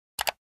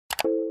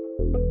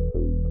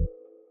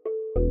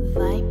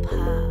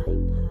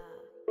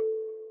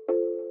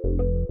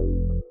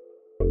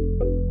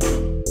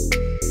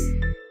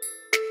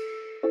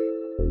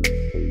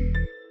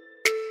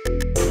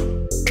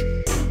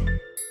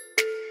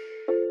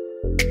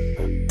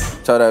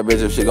Tell that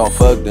bitch if she gon'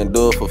 fuck, then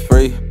do it for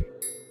free.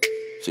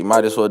 She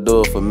might as well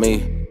do it for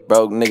me.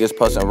 Broke niggas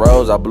posting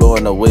rolls, I blew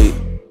in a week.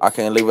 I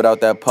can't leave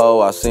without that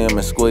pole, I see him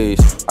and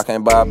squeeze. I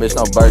can't buy a bitch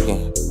no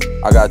Birkin.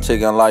 I got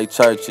chicken like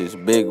churches,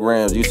 big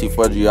rims. You see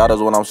 4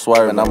 Giottos when I'm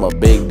swerving. I'm a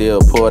big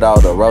deal, pulled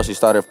out the road, she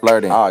started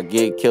flirting. I'll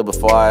get killed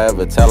before I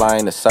ever tell I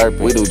ain't a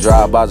serpent. We do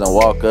drive-bys and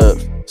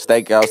walk-ups,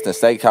 stakeouts and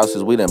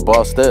steakhouses, we done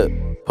bossed up.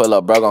 Pull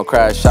up, bro, gon'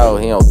 crash out,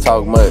 he don't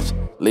talk much.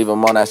 Leave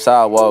him on that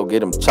sidewalk,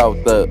 get him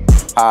choked up.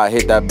 I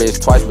hit that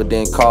bitch twice, but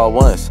didn't call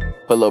once.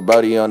 Put lil'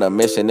 Brody on a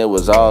mission, it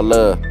was all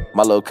love.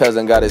 My little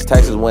cousin got his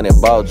taxes when it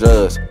bought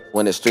drugs.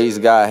 When the streets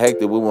got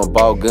hectic, we went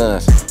bought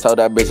guns. Told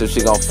that bitch if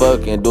she gon'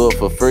 fuck and do it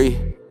for free,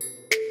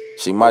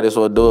 she might as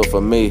well do it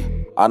for me.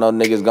 I know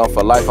niggas gone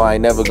for life, I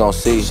ain't never gon'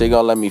 see. She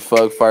gon' let me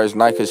fuck first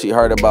night cause she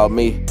heard about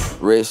me.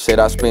 Rich shit,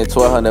 I spent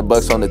 1,200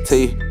 bucks on the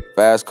T.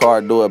 Fast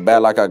car, do it bad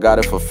like I got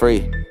it for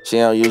free. She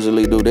don't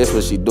usually do this,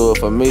 but she do it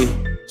for me.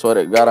 Swear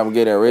to God I'm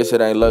getting rich,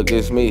 it ain't luck,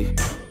 it's me.